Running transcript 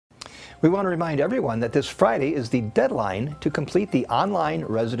We want to remind everyone that this Friday is the deadline to complete the online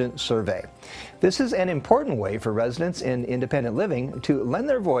resident survey. This is an important way for residents in independent living to lend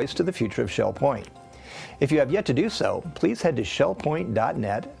their voice to the future of Shell Point. If you have yet to do so, please head to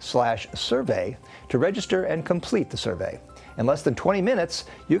shellpoint.net/survey to register and complete the survey. In less than 20 minutes,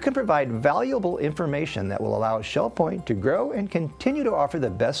 you can provide valuable information that will allow Shell Point to grow and continue to offer the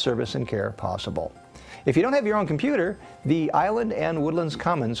best service and care possible. If you don't have your own computer, the Island and Woodlands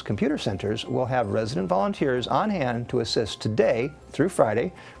Commons computer centers will have resident volunteers on hand to assist today through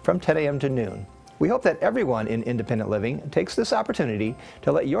Friday from 10 a.m. to noon. We hope that everyone in independent living takes this opportunity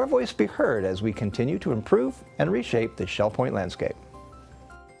to let your voice be heard as we continue to improve and reshape the Shell Point landscape.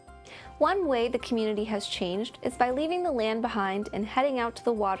 One way the community has changed is by leaving the land behind and heading out to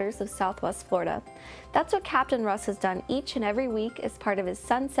the waters of Southwest Florida. That's what Captain Russ has done each and every week as part of his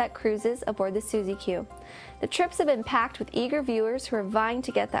sunset cruises aboard the Suzy Q. The trips have been packed with eager viewers who are vying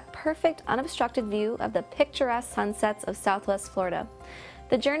to get that perfect unobstructed view of the picturesque sunsets of Southwest Florida.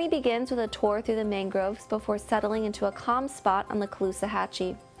 The journey begins with a tour through the mangroves before settling into a calm spot on the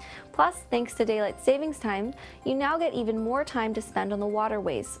Caloosahatchee. Plus, thanks to daylight savings time, you now get even more time to spend on the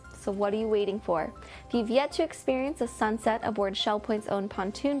waterways. So what are you waiting for? If you've yet to experience a sunset aboard Shell Point's own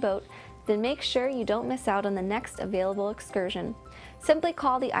pontoon boat, then make sure you don't miss out on the next available excursion. Simply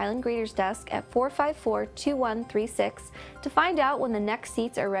call the Island Greeters desk at 454-2136 to find out when the next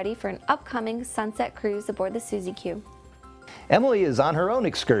seats are ready for an upcoming sunset cruise aboard the Suzy Q. Emily is on her own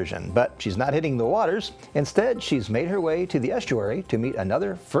excursion, but she's not hitting the waters. Instead, she's made her way to the estuary to meet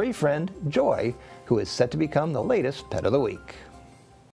another furry friend, Joy, who is set to become the latest pet of the week.